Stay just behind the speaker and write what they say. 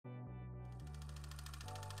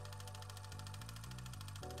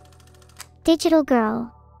Digital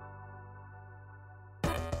girl.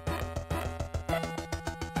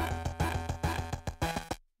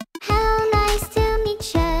 Hello, nice to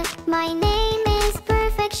meet ya. My name is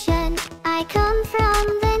Perfection. I come from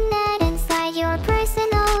the net inside your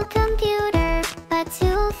personal computer. A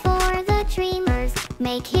tool for the dreamers,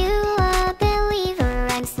 make you a believer.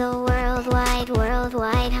 I'm so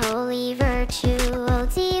worldwide, holy virtual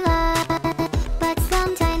diva. But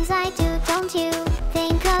sometimes I do, don't you?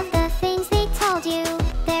 Think of the things they told you.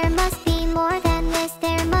 There must be more than this,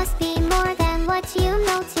 there must be more than what you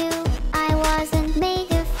know too. I wasn't made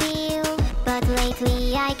to feel, but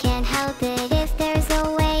lately I can't help it. If there's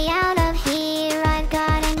a way out of here, I've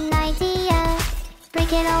got an idea.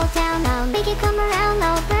 Break it all down, I'll make it come around.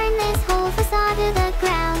 I'll burn this whole facade to the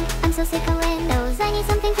ground. I'm so sick of Windows, I need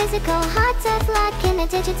something physical. Hot tough luck in a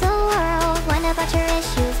digital world. What about your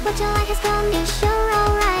issues? What your life has come to show.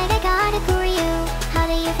 Alright, I got it for you. How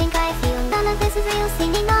do you think I feel? None of this is real.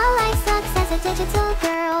 Seeming all life sucks as a digital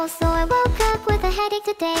girl. So I woke up with a headache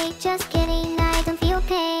today. Just kidding, I don't feel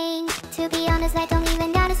pain. To be honest, I don't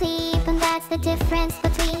even gotta sleep. And that's the difference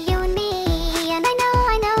between you and me. And I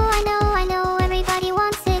know everybody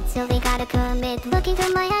wants it, so they gotta commit. Looking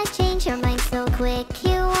through my eyes, change your mind so quick.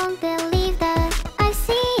 You won't believe that I've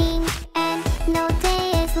seen. And no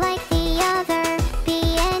day is like the other. Be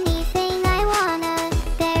anything I wanna.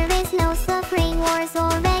 There is no suffering, wars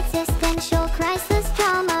or existential crisis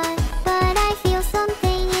drama. But I feel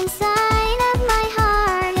something inside of my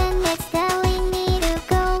heart, and it's telling me to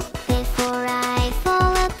go before I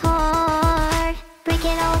fall apart. Break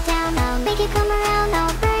it all down, I'll make it come around.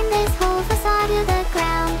 I'll burn this whole facade to the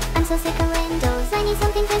ground. I'm so sick of Windows, I need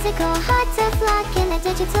something physical. Hot tough luck in a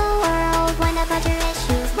digital world. What about your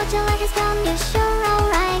issues? What your life has come to show.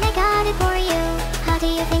 Alright, I got it for you. How do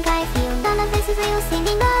you think I feel? None of this is real.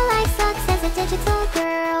 Seeming all life sucks as a digital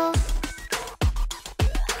girl.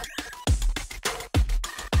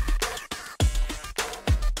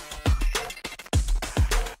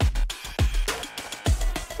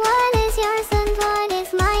 What is yours and what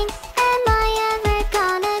is mine? Am I ever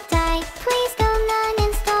gonna die? Please don't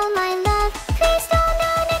uninstall my love. Please don't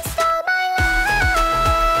uninstall my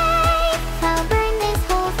life. I'll burn this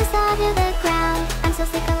whole facade to the ground. I'm so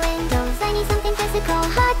sick of Windows, I need something physical.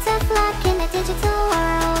 Hot tough luck in a digital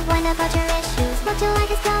world. What about your issues? What your life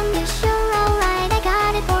has come